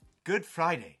Good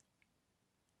Friday.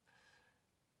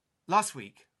 Last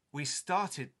week, we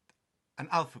started an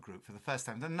Alpha group for the first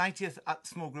time, the 90th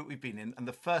small group we've been in, and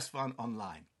the first one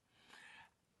online.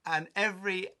 And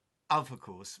every Alpha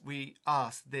course, we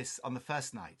asked this on the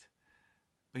first night.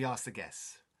 We asked the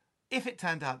guests, if it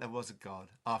turned out there was a God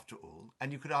after all,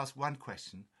 and you could ask one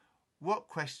question, what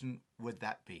question would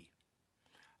that be?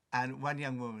 And one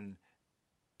young woman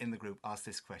in the group asked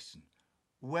this question: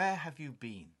 where have you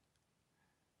been?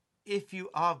 If you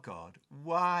are God,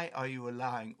 why are you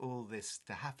allowing all this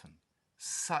to happen?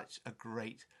 Such a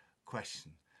great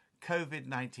question.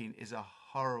 COVID-19 is a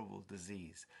horrible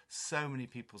disease. So many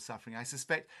people suffering. I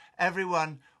suspect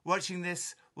everyone watching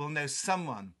this will know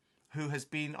someone who has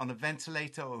been on a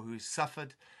ventilator or who's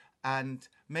suffered, and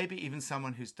maybe even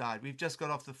someone who's died. We've just got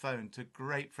off the phone to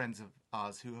great friends of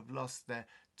ours who have lost their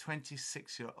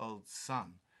 26-year-old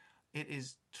son. It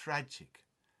is tragic.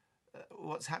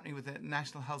 What's happening with the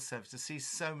National Health Service, to see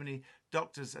so many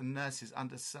doctors and nurses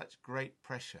under such great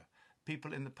pressure,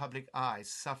 people in the public eye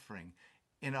suffering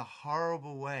in a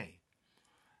horrible way.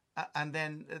 And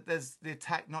then there's the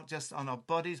attack not just on our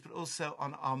bodies, but also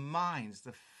on our minds,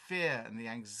 the fear and the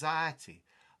anxiety.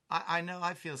 I know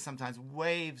I feel sometimes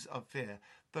waves of fear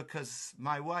because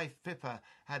my wife, Pippa,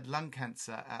 had lung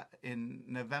cancer in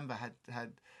November,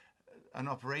 had an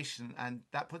operation, and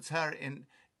that puts her in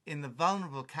the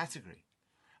vulnerable category.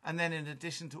 And then in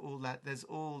addition to all that, there's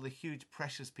all the huge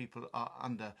pressures people are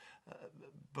under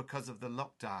because of the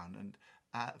lockdown, and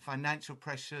financial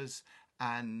pressures,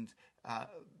 and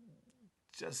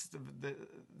just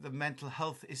the mental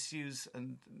health issues,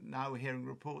 and now we're hearing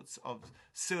reports of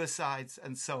suicides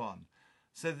and so on.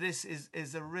 So this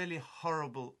is a really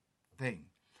horrible thing.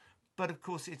 But of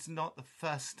course, it's not the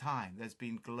first time there's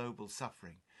been global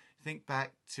suffering. Think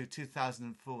back to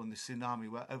 2004 and the tsunami,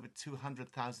 where over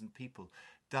 200,000 people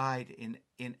died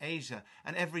in Asia.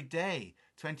 And every day,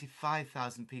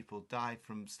 25,000 people died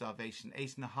from starvation.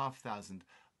 8,500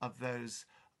 of those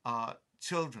are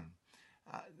children.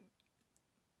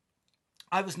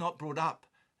 I was not brought up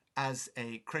as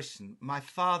a Christian. My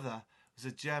father was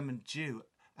a German Jew,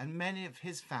 and many of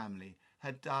his family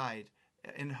had died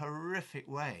in a horrific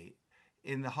way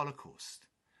in the Holocaust.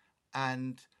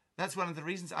 And that's one of the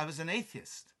reasons I was an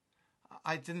atheist.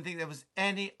 I didn't think there was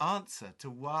any answer to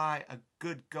why a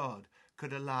good God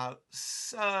could allow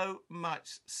so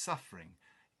much suffering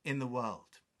in the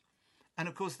world. And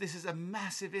of course, this is a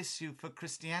massive issue for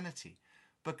Christianity,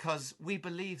 because we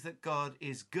believe that God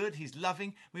is good, he's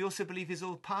loving. We also believe he's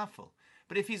all powerful.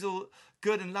 But if he's all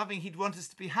good and loving, he'd want us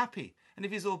to be happy. And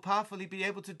if he's all powerful, he'd be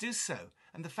able to do so.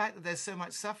 And the fact that there's so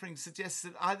much suffering suggests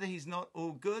that either he's not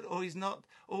all good or he's not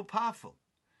all powerful.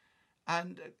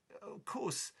 And of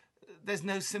course, there's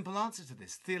no simple answer to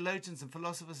this. Theologians and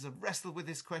philosophers have wrestled with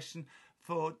this question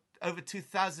for over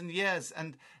 2,000 years,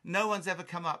 and no one's ever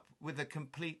come up with a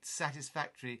complete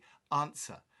satisfactory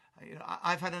answer.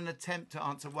 I've had an attempt to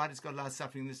answer why does God allow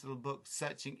suffering in this little book,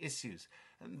 Searching Issues.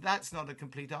 And that's not a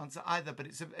complete answer either, but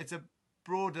it's a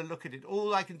broader look at it.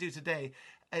 All I can do today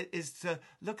is to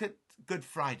look at Good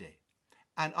Friday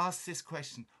and ask this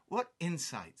question: what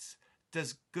insights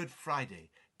does Good Friday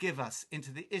give us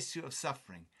into the issue of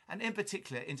suffering, and in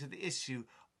particular into the issue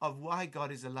of why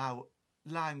God is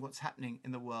allowing what's happening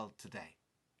in the world today?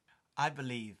 I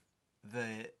believe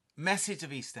the message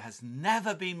of Easter has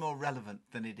never been more relevant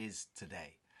than it is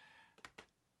today.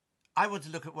 I want to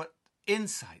look at what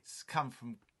insights come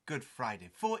from Good Friday,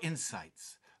 4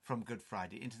 insights from Good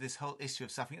Friday into this whole issue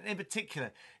of suffering, and in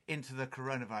particular into the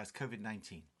coronavirus,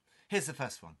 COVID-19. Here's the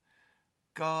first one.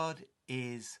 God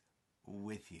is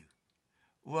with you.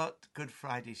 What Good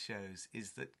Friday shows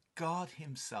is that God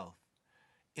himself,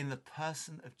 in the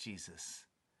person of Jesus,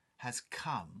 has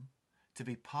come to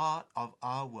be part of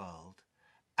our world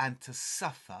and to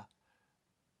suffer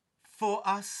for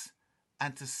us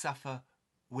and to suffer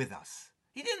with us.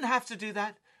 He didn't have to do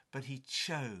that, but he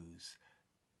chose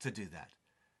to do that.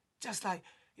 Just like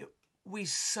we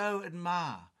so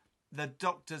admire the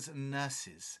doctors and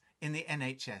nurses in the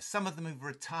NHS, some of them who've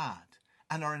retired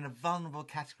and are in a vulnerable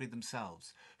category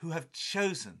themselves, who have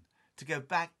chosen to go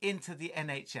back into the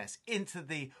NHS, into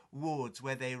the wards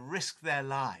where they risk their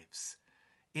lives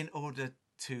in order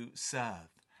to serve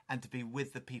and to be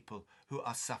with the people who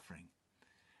are suffering.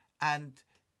 And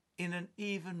in an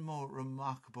even more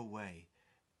remarkable way,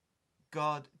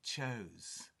 God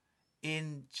chose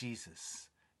in Jesus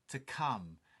to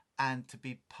come and to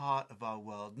be part of our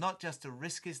world, not just to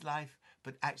risk his life,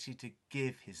 but actually to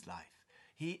give his life.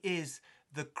 He is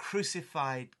the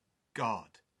crucified God.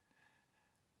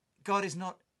 God is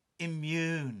not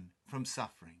immune from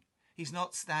suffering. He's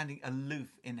not standing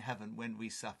aloof in heaven when we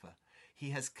suffer.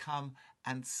 He has come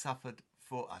and suffered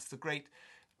for us. The great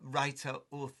writer,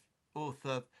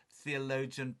 author,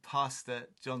 theologian, pastor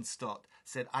John Stott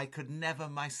said, "I could never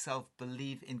myself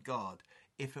believe in God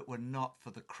if it were not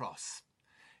for the cross."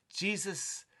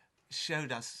 Jesus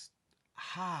showed us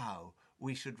how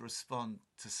we should respond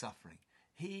to suffering.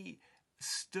 He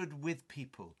stood with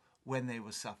people when they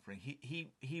were suffering.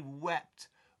 He wept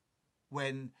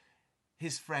when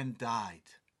his friend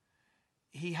died.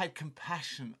 He had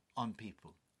compassion on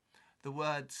people. The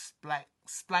word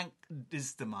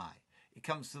splanchnizomai, it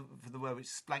comes from the word which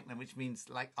splanchna, which means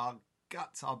like our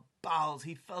guts, our bowels.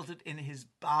 He felt it in his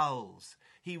bowels.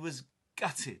 He was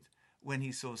gutted when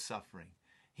he saw suffering.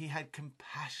 He had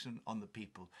compassion on the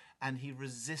people, and he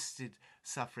resisted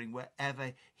suffering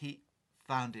wherever he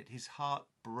found it. His heart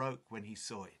broke when he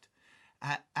saw it.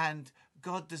 And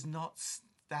God does not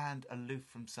stand aloof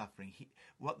from suffering.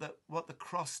 What the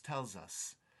cross tells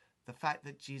us, the fact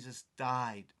that Jesus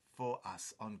died for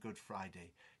us on Good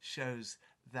Friday, shows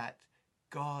that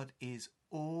God is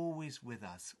always with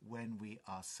us when we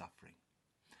are suffering.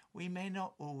 We may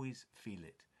not always feel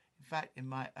it. In fact, in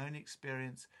my own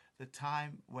experience, the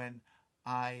time when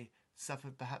I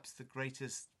suffered perhaps the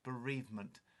greatest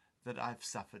bereavement that I've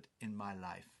suffered in my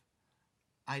life,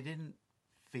 I didn't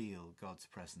feel God's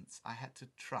presence. I had to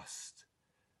trust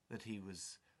that he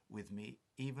was with me,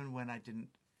 even when I didn't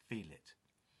feel it.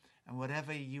 And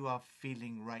whatever you are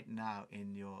feeling right now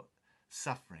in your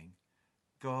suffering,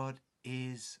 God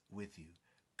is with you.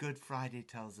 Good Friday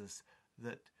tells us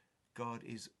that God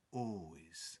is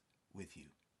always with you.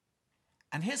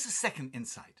 And here's the second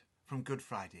insight from Good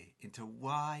Friday into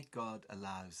why God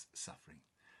allows suffering.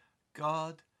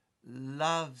 God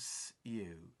loves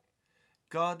you.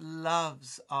 God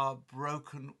loves our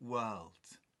broken world.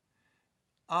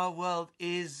 Our world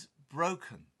is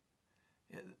broken.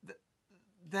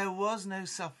 There was no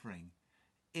suffering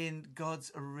in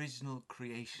God's original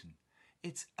creation.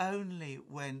 It's only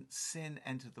when sin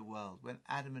entered the world, when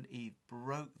Adam and Eve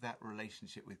broke that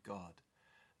relationship with God,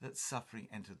 that suffering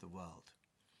entered the world.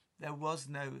 There was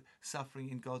no suffering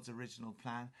in God's original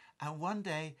plan. And one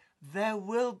day there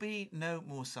will be no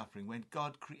more suffering. When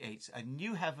God creates a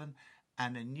new heaven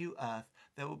and a new earth,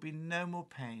 there will be no more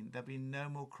pain. There'll be no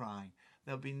more crying.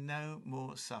 There'll be no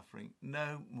more suffering,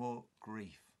 no more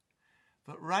grief.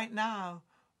 But right now,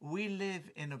 we live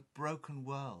in a broken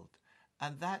world.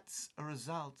 And that's a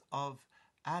result of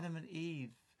Adam and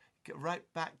Eve,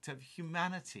 right back to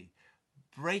humanity,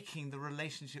 breaking the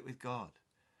relationship with God.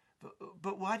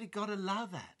 But why did God allow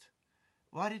that?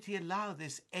 Why did he allow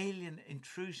this alien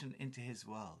intrusion into his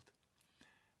world?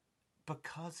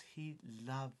 Because he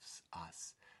loves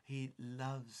us. He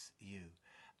loves you.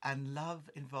 And love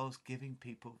involves giving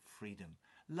people freedom.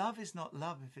 Love is not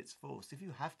love if it's forced. If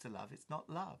you have to love, it's not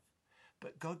love.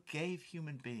 But God gave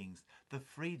human beings the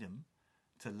freedom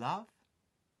to love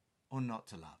or not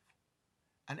to love.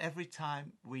 And every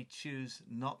time we choose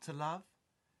not to love,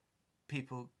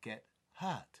 people get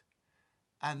hurt.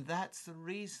 And that's the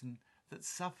reason that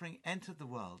suffering entered the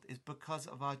world, is because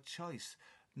of our choice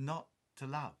not to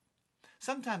love.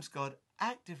 Sometimes God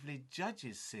actively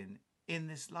judges sin in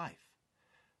this life.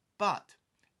 But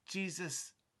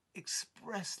Jesus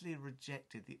expressly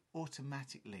rejected the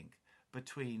automatic link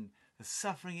between the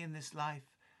suffering in this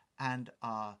life and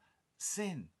our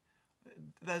sin.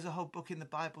 There's a whole book in the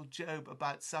Bible, Job,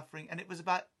 about suffering, and it was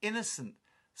about innocent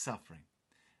suffering.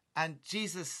 And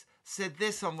Jesus said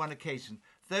this on one occasion: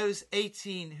 those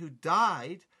 18 who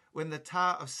died when the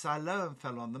Tower of Siloam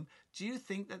fell on them, do you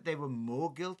think that they were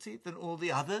more guilty than all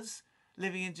the others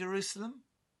living in Jerusalem?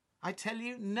 I tell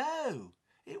you, no.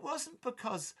 It wasn't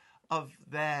because of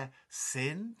their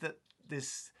sin that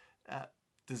this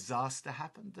disaster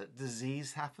happened, that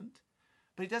disease happened.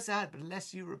 But he does add, but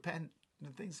unless you repent,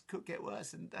 things could get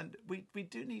worse. And we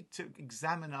do need to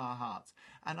examine our hearts.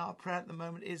 And our prayer at the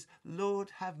moment is,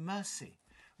 Lord, have mercy.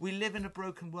 We live in a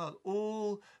broken world.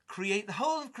 The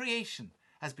whole of creation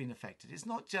has been affected. It's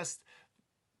not just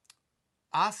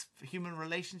us, human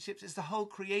relationships, it's the whole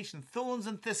creation. Thorns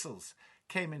and thistles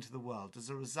came into the world as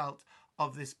a result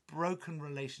of this broken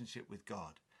relationship with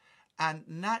God. And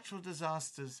natural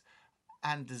disasters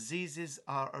and diseases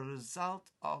are a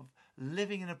result of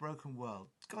living in a broken world.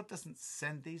 God doesn't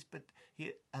send these, but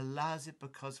he allows it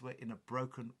because we're in a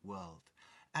broken world.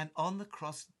 And on the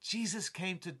cross, Jesus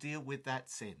came to deal with that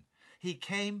sin. He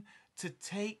came to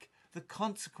take the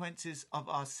consequences of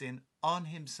our sin on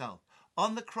himself.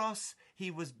 On the cross, he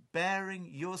was bearing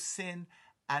your sin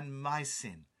and my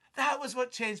sin. That was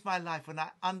what changed my life, when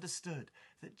I understood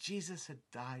that Jesus had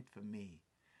died for me.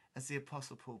 As the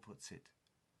Apostle Paul puts it,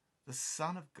 the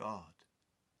Son of God,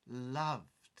 loved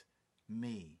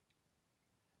me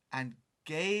and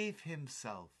gave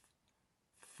himself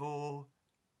for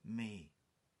me.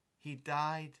 He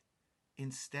died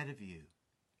instead of you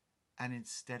and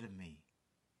instead of me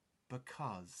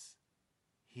because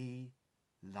he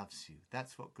loves you.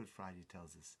 That's what Good Friday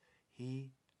tells us.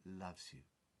 He loves you.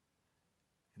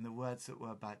 In the words that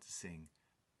we're about to sing,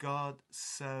 God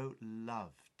so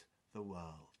loved the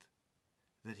world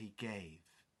that he gave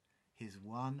his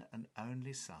one and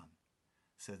only Son,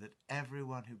 so that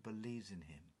everyone who believes in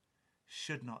him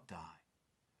should not die,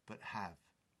 but have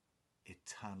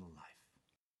eternal life.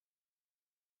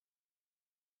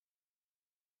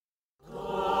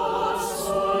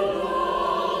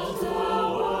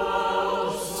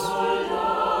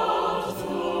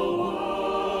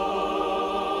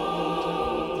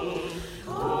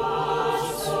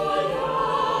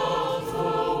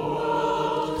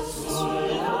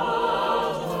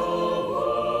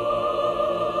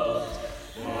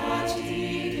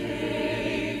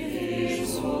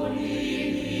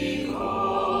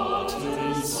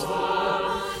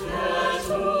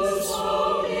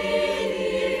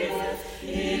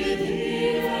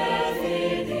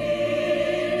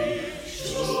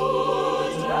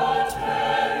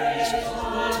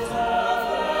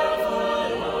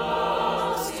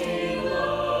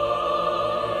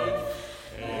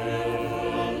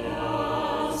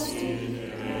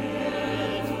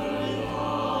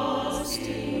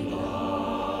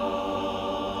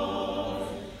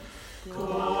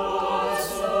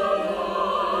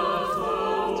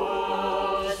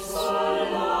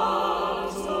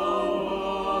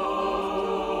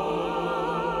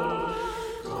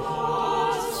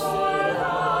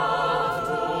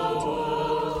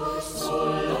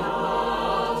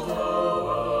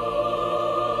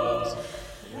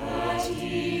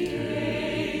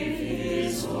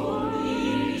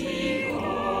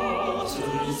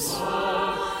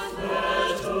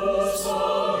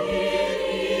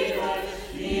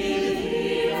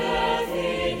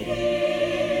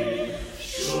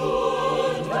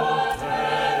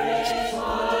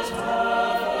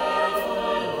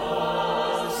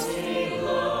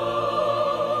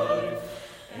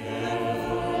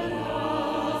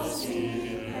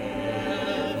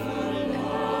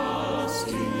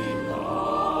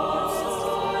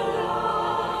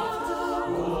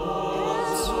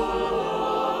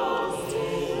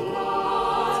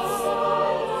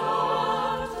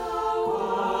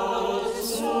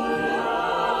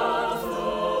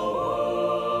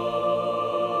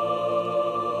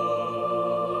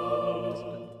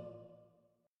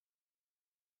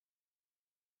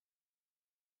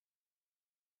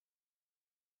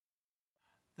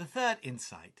 The third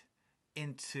insight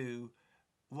into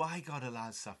why God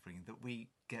allows suffering that we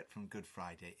get from Good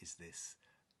Friday is this: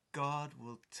 God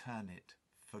will turn it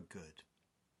for good.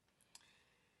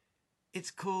 It's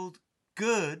called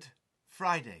Good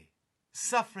Friday.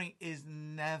 Suffering is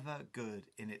never good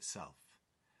in itself,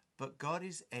 but God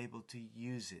is able to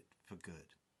use it for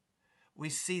good. We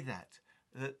see that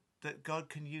God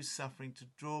can use suffering to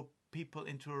draw people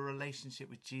into a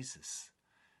relationship with Jesus.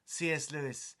 C.S.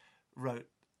 Lewis wrote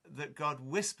that God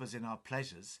whispers in our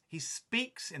pleasures, he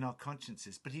speaks in our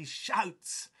consciences, but he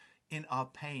shouts in our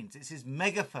pains. It's his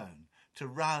megaphone to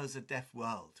rouse a deaf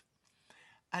world.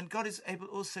 And God is able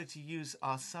also to use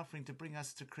our suffering to bring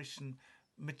us to Christian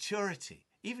maturity.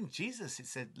 Even Jesus, it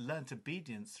said, learnt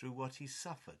obedience through what he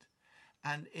suffered.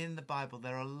 And in the Bible,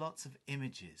 there are lots of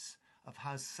images of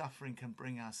how suffering can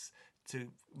bring us to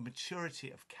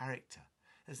maturity of character.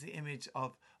 There's the image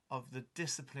of the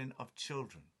discipline of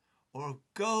children, or of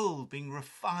gold being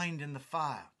refined in the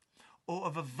fire, or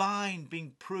of a vine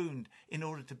being pruned in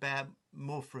order to bear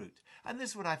more fruit. And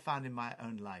this is what I found in my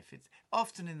own life. It's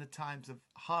often in the times of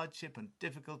hardship and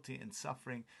difficulty and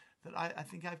suffering that I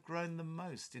think I've grown the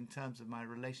most in terms of my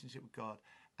relationship with God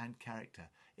and character.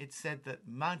 It's said that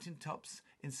mountaintops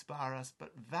inspire us,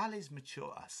 but valleys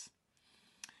mature us.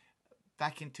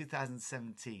 Back in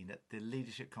 2017 at the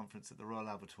leadership conference at the Royal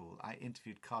Albert Hall, I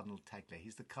interviewed Cardinal Tagle.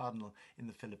 He's the cardinal in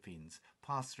the Philippines,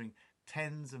 pastoring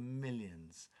tens of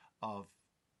millions of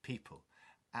people,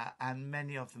 and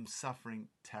many of them suffering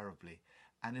terribly.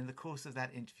 And in the course of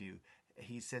that interview,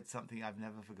 he said something I've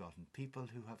never forgotten. People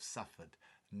who have suffered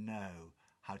know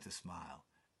how to smile.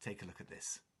 Take a look at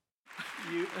this.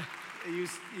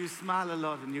 You smile a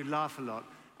lot and you laugh a lot,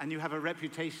 and you have a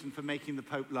reputation for making the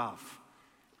Pope laugh.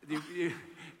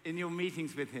 In your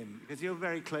meetings with him, because you're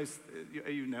very close,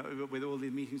 with all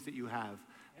the meetings that you have.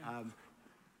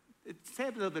 Say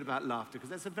a little bit about laughter,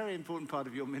 because that's a very important part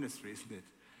of your ministry, isn't it?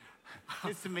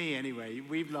 It's to me, anyway.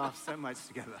 We've laughed so much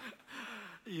together.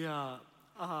 Yeah,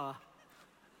 I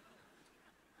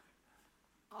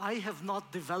have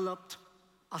not developed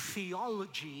a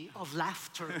theology of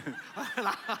laughter,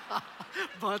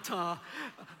 but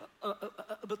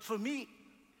for me,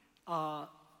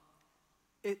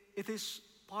 it is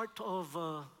part of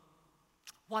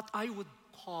what I would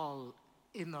call,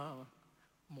 in a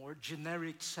more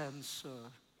generic sense,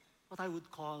 what I would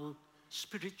call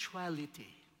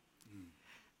spirituality,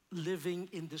 living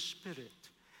in the Spirit.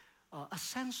 A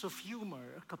sense of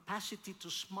humor, a capacity to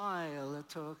smile, a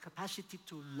capacity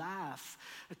to laugh,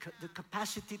 the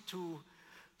capacity to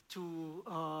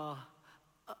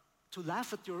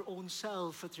laugh at your own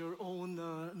self, at your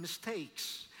own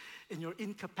mistakes, in your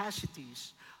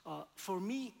incapacities. For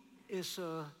me, is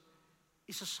a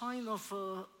sign of,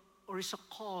 or is a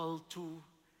call to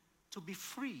be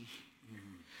free,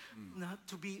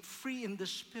 to be free in the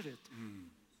Spirit.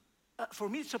 For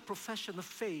me, it's a profession of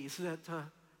faith that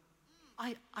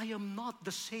I am not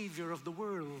the Savior of the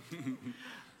world.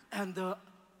 And the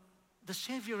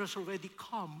Savior has already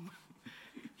come.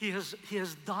 He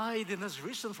has died and has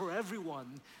risen for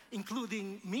everyone,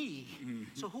 including me.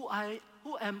 So who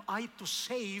am I to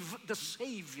save the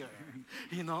Savior?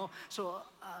 You know? So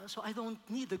I don't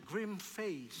need a grim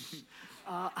face.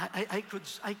 I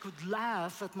could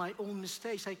laugh at my own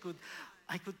mistakes. I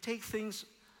could take things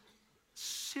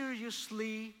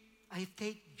seriously. I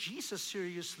take Jesus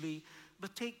seriously,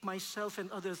 but take myself and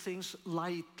other things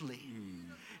lightly.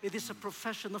 It is a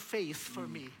profession of faith for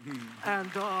me.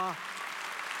 And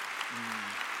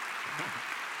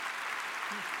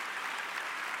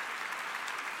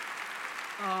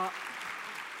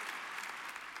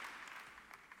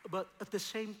but at the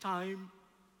same time,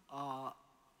 I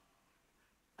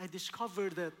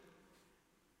discovered that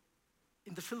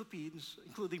in the Philippines,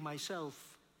 including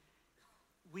myself,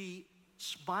 we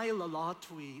smile a lot,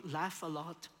 we laugh a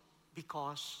lot,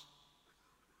 because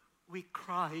we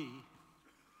cry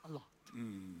a lot.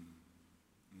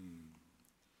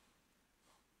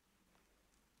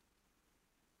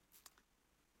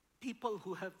 People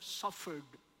who have suffered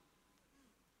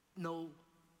know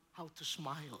how to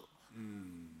smile.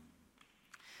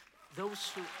 Those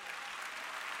who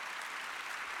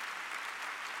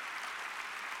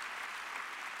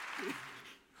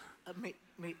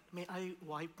may I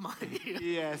wipe my...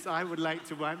 Yes, I would like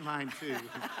to wipe mine too.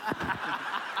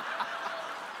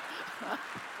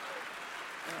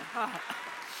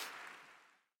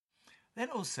 Then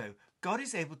also, God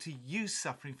is able to use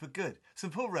suffering for good.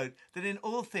 St. Paul wrote that in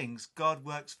all things God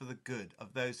works for the good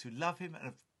of those who love him and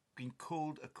have been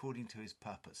called according to his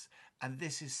purpose. And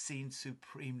this is seen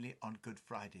supremely on Good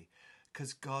Friday,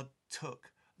 because God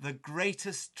took the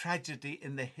greatest tragedy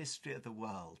in the history of the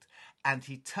world and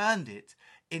he turned it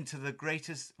into the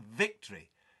greatest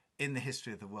victory in the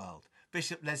history of the world.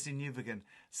 Bishop Leslie Newbigin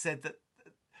said that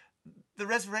the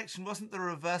resurrection wasn't the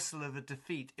reversal of a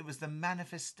defeat, it was the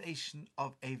manifestation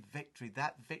of a victory.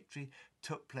 That victory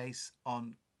took place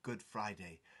on Good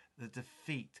Friday. The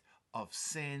defeat of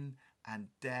sin and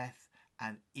death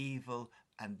and evil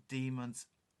and demons,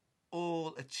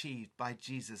 all achieved by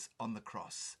Jesus on the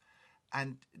cross.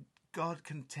 And God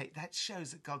can take, that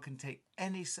shows that God can take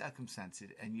any circumstances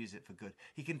and use it for good.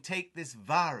 He can take this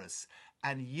virus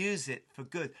and use it for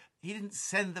good. He didn't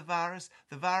send the virus.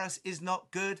 The virus is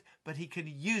not good, but he can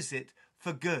use it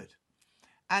for good.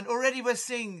 And already we're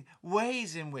seeing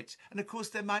ways in which, and of course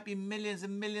there might be millions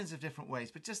and millions of different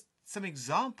ways, but just some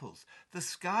examples. The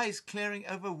sky's clearing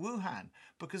over Wuhan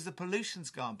because the pollution's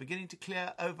gone, beginning to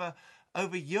clear over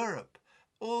Europe.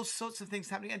 All sorts of things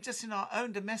happening. And just in our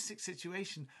own domestic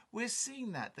situation, we're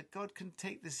seeing that God can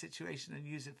take this situation and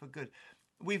use it for good.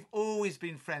 We've always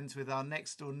been friends with our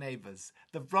next door neighbours,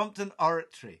 the Brompton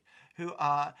Oratory, who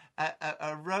are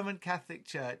a Roman Catholic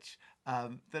church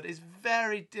that is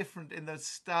very different in the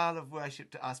style of worship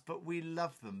to us, but we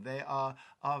love them. They are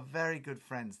our very good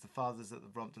friends, the fathers at the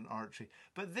Brompton Oratory.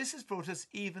 But this has brought us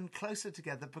even closer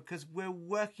together because we're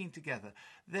working together.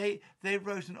 They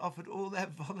wrote and offered all their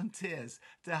volunteers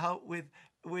to help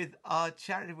with our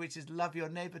charity, which is Love Your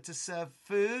Neighbour, to serve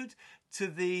food to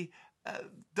the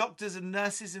doctors and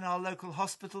nurses in our local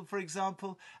hospital, for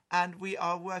example, and we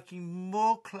are working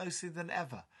more closely than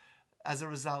ever as a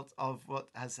result of what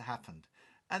has happened.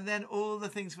 And then all the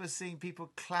things we're seeing,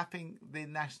 people clapping the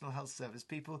National Health Service,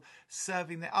 people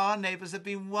serving our neighbours have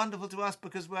been wonderful to us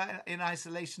because we're in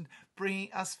isolation,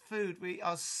 bringing us food. We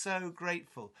are so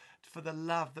grateful for the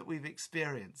love that we've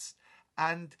experienced.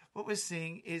 And what we're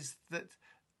seeing is that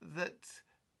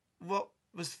what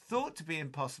was thought to be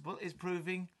impossible is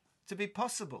proving to be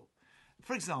possible.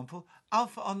 For example,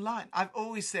 Alpha Online. I've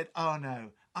always said, oh no,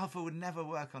 Alpha would never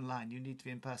work online. You need to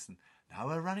be in person. Now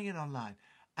we're running it online.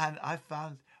 And I've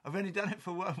only done it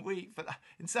for 1 week, but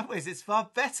in some ways it's far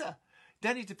better. You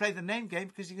don't need to play the name game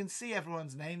because you can see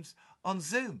everyone's names on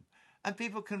Zoom. And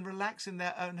people can relax in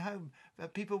their own home.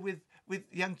 People with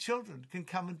young children can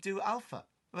come and do Alpha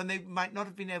when they might not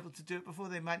have been able to do it before.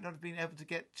 They might not have been able to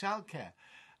get childcare.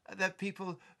 There are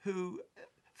people who,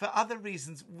 for other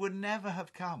reasons, would never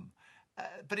have come.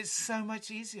 But it's so much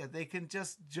easier. They can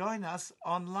just join us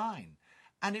online.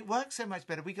 And it works so much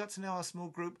better. We got to know our small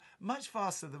group much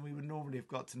faster than we would normally have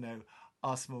got to know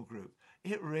our small group.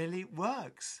 It really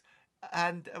works.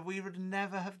 And we would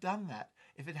never have done that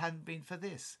if it hadn't been for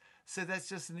this. So that's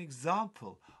just an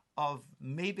example of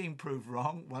me being proved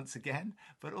wrong once again,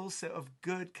 but also of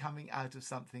good coming out of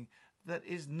something that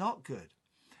is not good.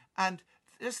 And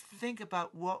just think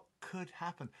about what could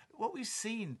happen. What we've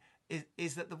seen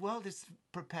is that the world is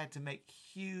prepared to make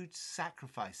huge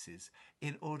sacrifices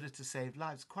in order to save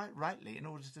lives, quite rightly, in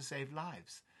order to save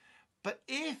lives. But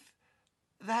if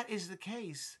that is the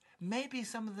case, maybe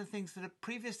some of the things that have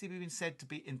previously been said to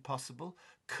be impossible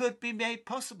could be made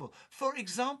possible. For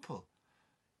example,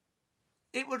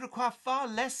 it would require far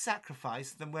less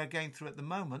sacrifice than we're going through at the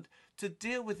moment to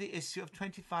deal with the issue of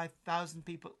 25,000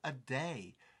 people a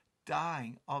day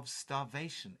dying of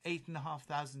starvation,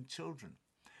 8,500 children.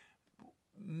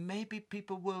 Maybe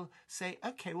people will say,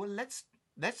 okay, well, let's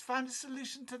find a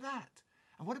solution to that.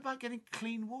 And what about getting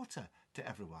clean water to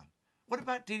everyone? What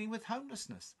about dealing with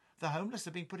homelessness? The homeless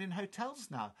are being put in hotels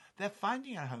now. They're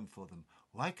finding a home for them.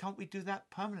 Why can't we do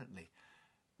that permanently?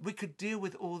 We could deal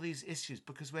with all these issues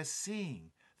because we're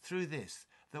seeing through this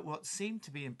that what seemed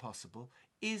to be impossible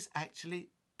is actually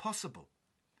possible.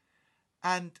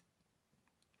 And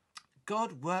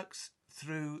God works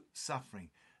through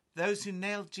suffering. Those who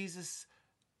nailed Jesus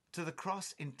to the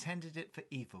cross intended it for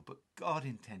evil, but God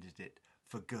intended it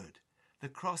for good. The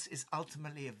cross is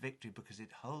ultimately a victory because it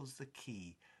holds the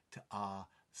key to our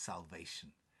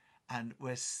salvation. And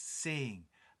we're seeing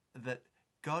that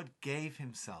God gave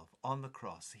himself on the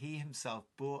cross. He himself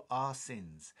bore our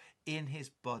sins in his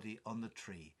body on the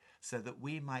tree so that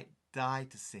we might die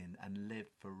to sin and live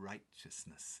for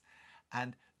righteousness.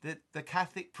 And the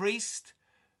Catholic priest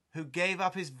who gave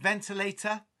up his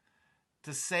ventilator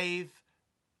to save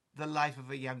the life of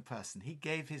a young person, he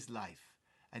gave his life,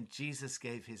 and Jesus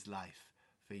gave his life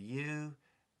for you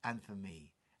and for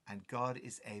me. And God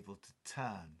is able to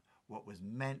turn what was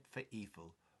meant for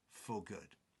evil for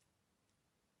good.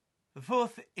 The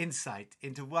fourth insight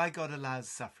into why God allows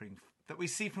suffering that we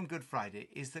see from Good Friday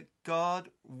is that God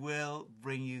will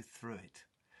bring you through it.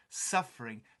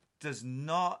 Suffering does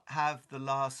not have the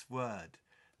last word.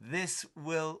 This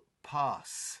will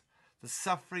pass. The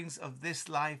sufferings of this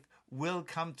life will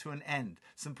come to an end.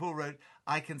 St. Paul wrote,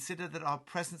 I consider that our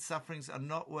present sufferings are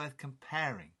not worth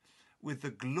comparing with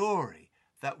the glory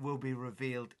that will be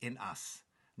revealed in us.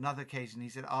 Another occasion, he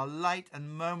said, our light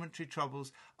and momentary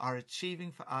troubles are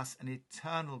achieving for us an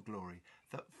eternal glory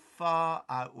that far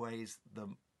outweighs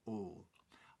them all.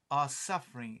 Our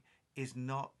suffering is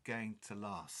not going to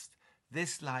last.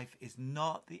 This life is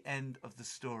not the end of the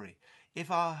story.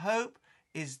 If our hope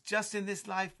is just in this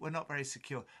life, we're not very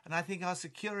secure. And I think our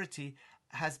security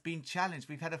has been challenged.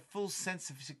 We've had a full sense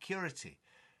of security.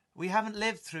 We haven't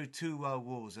lived through 2 world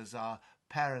wars as our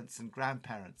parents and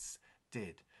grandparents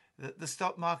did. The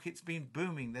stock market's been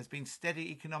booming. There's been steady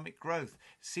economic growth.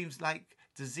 It seems like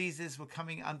diseases were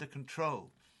coming under control.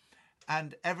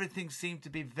 And everything seemed to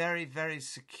be very, very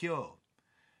secure.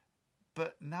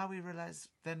 But now we realize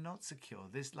they're not secure.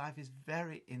 This life is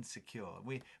very insecure.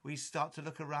 We start to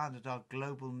look around at our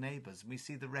global neighbours, and we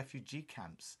see the refugee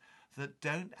camps that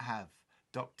don't have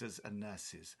doctors and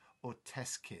nurses or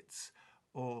test kits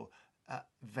or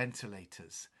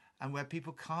ventilators, and where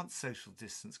people can't social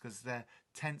distance because their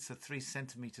tents are 3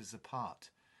 centimetres apart.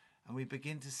 And we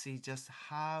begin to see just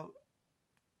how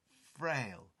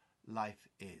frail life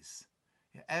is.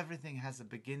 Everything has a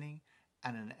beginning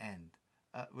and an end.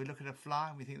 We look at a flower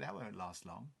and we think that won't last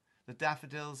long. The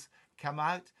daffodils come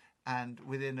out and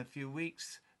within a few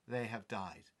weeks they have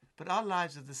died. But our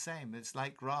lives are the same. It's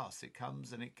like grass. It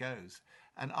comes and it goes.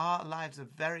 And our lives are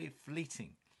very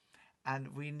fleeting.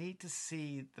 And we need to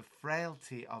see the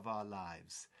frailty of our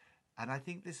lives. And I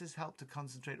think this has helped to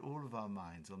concentrate all of our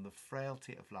minds on the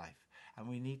frailty of life. And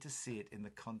we need to see it in the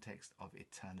context of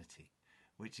eternity,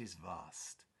 which is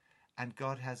vast. And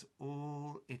God has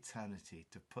all eternity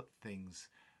to put things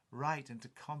right and to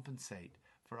compensate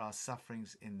for our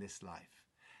sufferings in this life.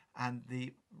 And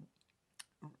the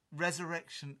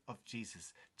resurrection of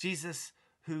Jesus, Jesus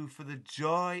who for the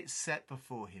joy set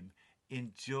before him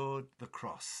endured the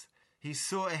cross. He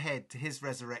saw ahead to his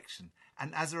resurrection,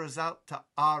 and as a result to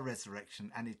our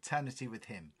resurrection and eternity with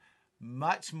him.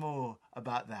 Much more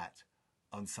about that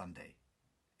on Sunday.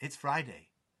 It's Friday,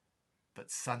 but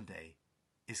Sunday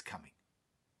is coming.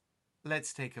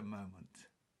 Let's take a moment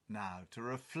now to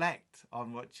reflect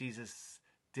on what Jesus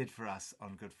did for us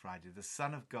on Good Friday. The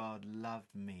Son of God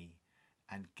loved me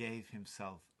and gave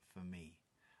himself for me.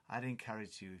 I'd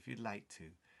encourage you, if you'd like to,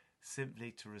 simply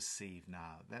to receive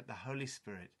now. Let the Holy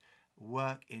Spirit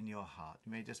work in your heart.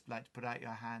 You may just like to put out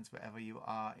your hands wherever you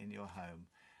are in your home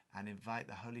and invite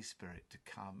the Holy Spirit to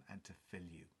come and to fill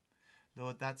you.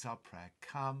 Lord, that's our prayer.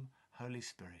 Come, Holy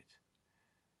Spirit,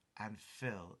 and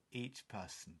fill each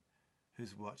person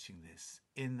who's watching this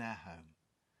in their home.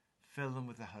 Fill them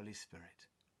with the Holy Spirit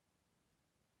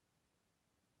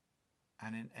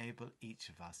and enable each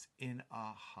of us in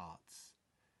our hearts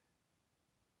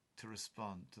to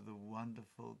respond to the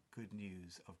wonderful good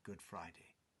news of Good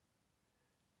Friday.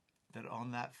 That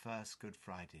on that first Good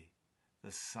Friday,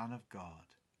 the Son of God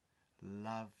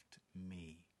loved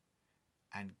me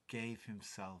and gave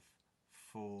himself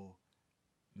for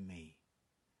me.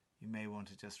 You may want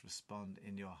to just respond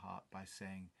in your heart by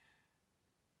saying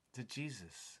to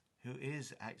Jesus, who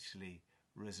is actually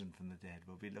risen from the dead.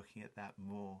 We'll be looking at that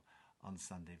more on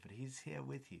Sunday, but he's here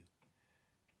with you.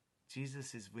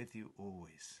 Jesus is with you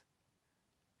always.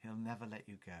 He'll never let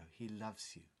you go. He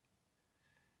loves you.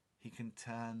 He can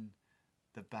turn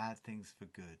the bad things for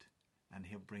good, and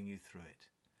he'll bring you through it.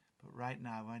 But right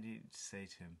now, why don't you say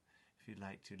to him, if you'd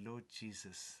like to, Lord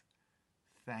Jesus,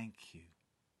 thank you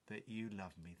that you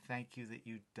love me. Thank you that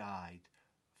you died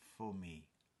for me.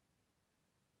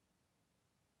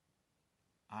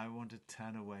 I want to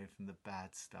turn away from the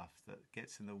bad stuff that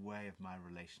gets in the way of my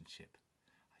relationship.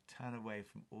 I turn away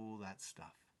from all that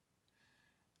stuff.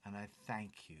 And I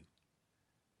thank you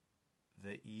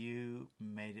that you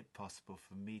made it possible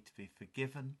for me to be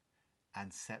forgiven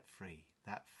and set free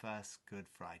that first Good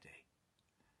Friday.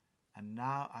 And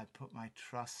now I put my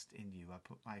trust in you. I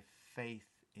put my faith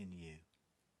in you.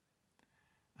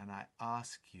 And I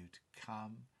ask you to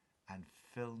come and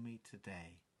fill me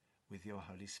today with your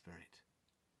Holy Spirit.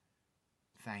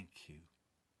 Thank you,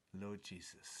 Lord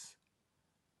Jesus.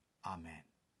 Amen.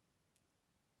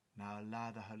 Now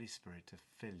allow the Holy Spirit to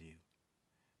fill you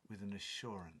with an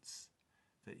assurance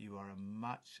that you are a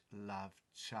much loved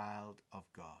child of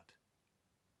God.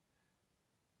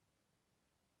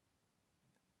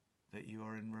 That you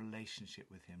are in relationship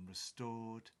with him,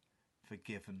 restored,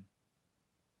 forgiven,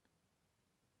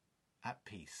 at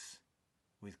peace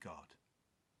with God.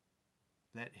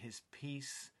 Let his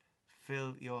peace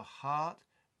fill your heart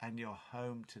and your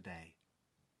home today.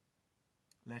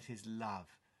 Let his love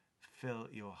fill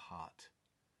your heart.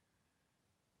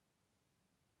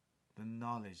 The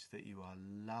knowledge that you are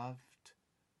loved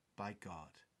by God.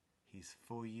 He's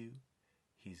for you.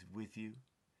 He's with you.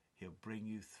 He'll bring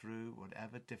you through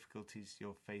whatever difficulties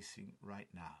you're facing right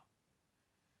now.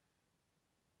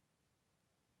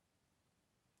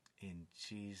 In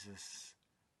Jesus'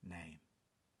 name.